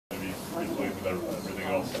defensively with everything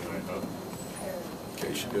else tonight, huh? In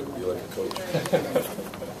case you didn't be like a coach.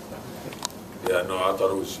 Yeah, no, I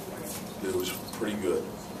thought it was pretty good.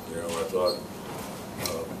 You know, I thought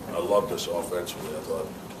I loved this offensively. I thought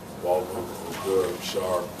ball movement was good,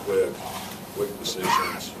 sharp, quick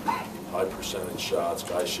decisions, high percentage shots,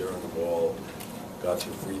 guys sharing the ball, got to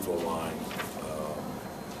the free throw line.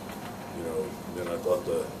 You know, and then I thought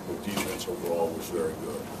the defense overall was very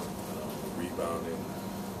good. Rebounding,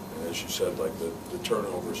 and as you said, like the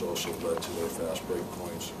turnovers also led to their fast break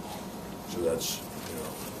points. So that's, you know,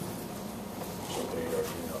 something you got to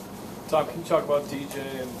clean up. Tom, can you talk about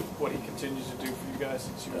DJ and what he continues to do for you guys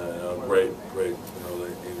since you? Great. You know,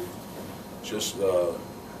 just the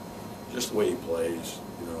way he plays.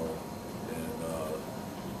 You know, and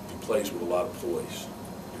he plays with a lot of poise.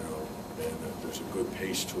 You know, and there's a good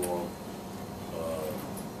pace to him.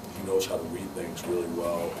 He knows how to read things really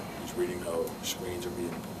well. He's reading how screens are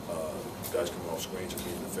being, guys coming off screens are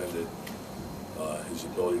being defended. His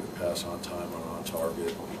ability to pass on time and on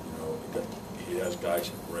target. You know, he has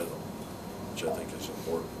guys in rhythm, which I think is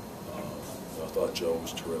important. I thought Joe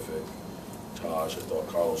was terrific. Taj, I thought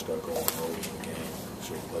Carlos got going early in the game,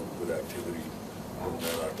 so he played with good activity. And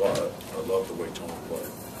then I loved the way Tony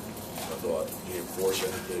played. I thought he enforced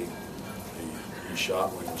anything. He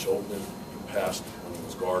shot when he was open. He passed when he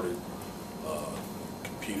was guarded.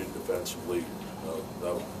 Competed defensively.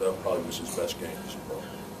 That probably was his best game as a pro.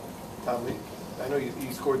 Tom, I know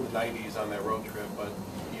he scored in the 90s on that road trip, but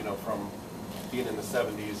you know, from being in the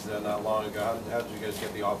 70s not long ago, how did you guys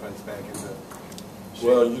get the offense back into shape?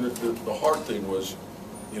 Well, you know, the hard thing was,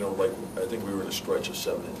 you know, like I think we were in a stretch of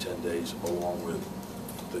 7 and 10 days along with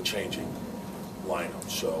the changing lineup.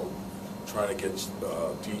 So trying to get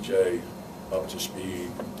DJ up to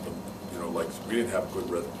speed, you know, like we didn't have good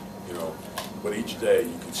rhythm, you know, but each day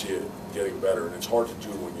you could see it getting better, and it's hard to do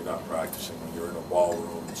when you're not practicing, when you're in a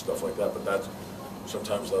ballroom and stuff like that, but that's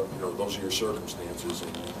sometimes, you know, those are your circumstances,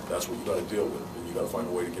 and that's what you got to deal with, and you got to find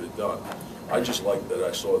a way to get it done. I just liked that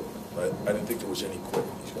I didn't think there was any quit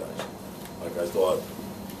in these guys. Like I thought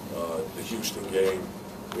the Houston game,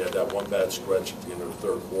 we had that one bad stretch at the end of the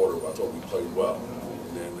third quarter, I thought we played well.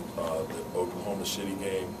 And then the Oklahoma City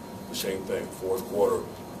game, the same thing, fourth quarter,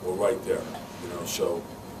 we're right there, you know, so,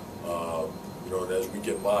 you know, and as we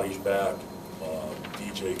get bodies back,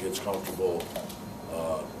 DJ gets comfortable.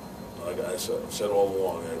 Like I said all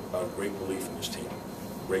along, I have great belief in this team.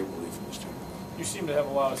 Great belief in this team. You seem to have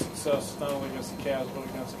a lot of success, not only against the Cavs, but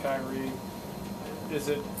against Kyrie. Is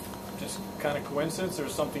it just kind of coincidence, or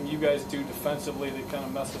something you guys do defensively that kind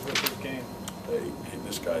of messes with his game? Hey,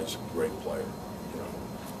 this guy's a great player, you know.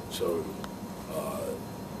 So,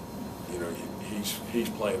 you know, he's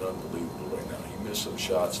playing unbelievable right now. He missed some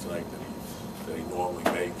shots tonight that he normally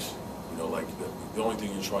makes. You know, like the only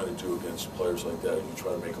thing you're trying to do against players like that is you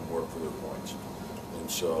try to make them work for their points.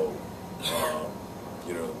 And so,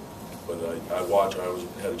 you know, but I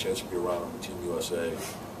had a chance to be around him with Team USA.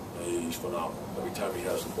 He's phenomenal. Every time he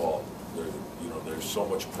has the ball, you know, there's so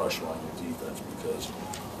much pressure on your defense because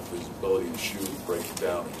of his ability to shoot, break it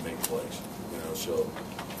down, and make plays. You know, so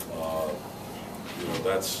you know,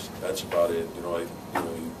 that's about it. You know,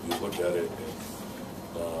 you look at it,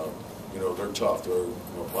 and you know, they're tough. They're,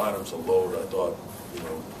 you know, Bynum's a load. I thought, you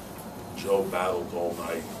know, Joe battled all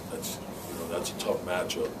night. That's a tough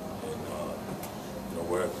matchup. And you know,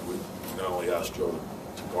 we not only asked Joe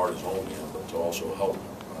to guard his own end, but to also help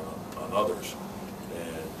on others.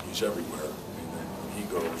 And he's everywhere. And then when he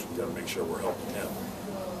goes, we got to make sure we're helping him.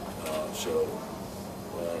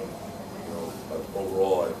 You know,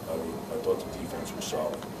 overall, I thought the defense was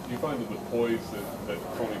solid. Do you find that the poise that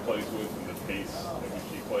Tony plays with and the pace at which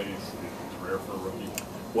he plays is rare for a rookie?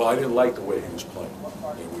 Well, I didn't like the way he was playing.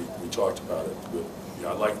 And we talked about it. But, you know,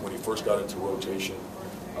 I liked when he first got into rotation.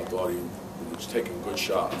 I thought he was taking good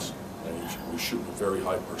shots, and he was shooting a very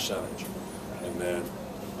high percentage. And then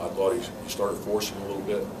I thought he started forcing a little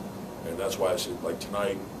bit, and that's why I said, like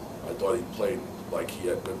tonight, I thought he played like he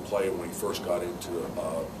had been playing when he first got into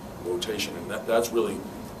rotation, and that's really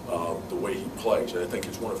the way he plays. And I think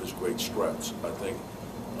it's one of his great strengths. I think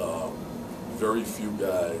very few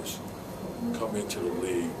guys come into the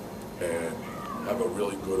league and have a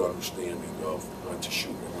really good understanding of when to shoot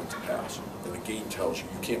and when to pass. And the game tells you.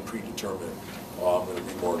 You can't predetermine, oh, I'm going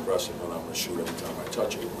to be more aggressive and I'm going to shoot every time I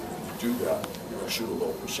touch it. When you do that, you're going to shoot a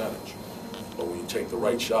low percentage. But when you take the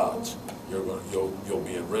right shots, you'll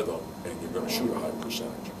be in rhythm and you're going to shoot a high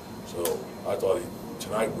percentage. So I thought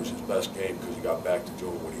tonight was his best game because he got back to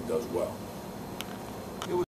doing what he does well.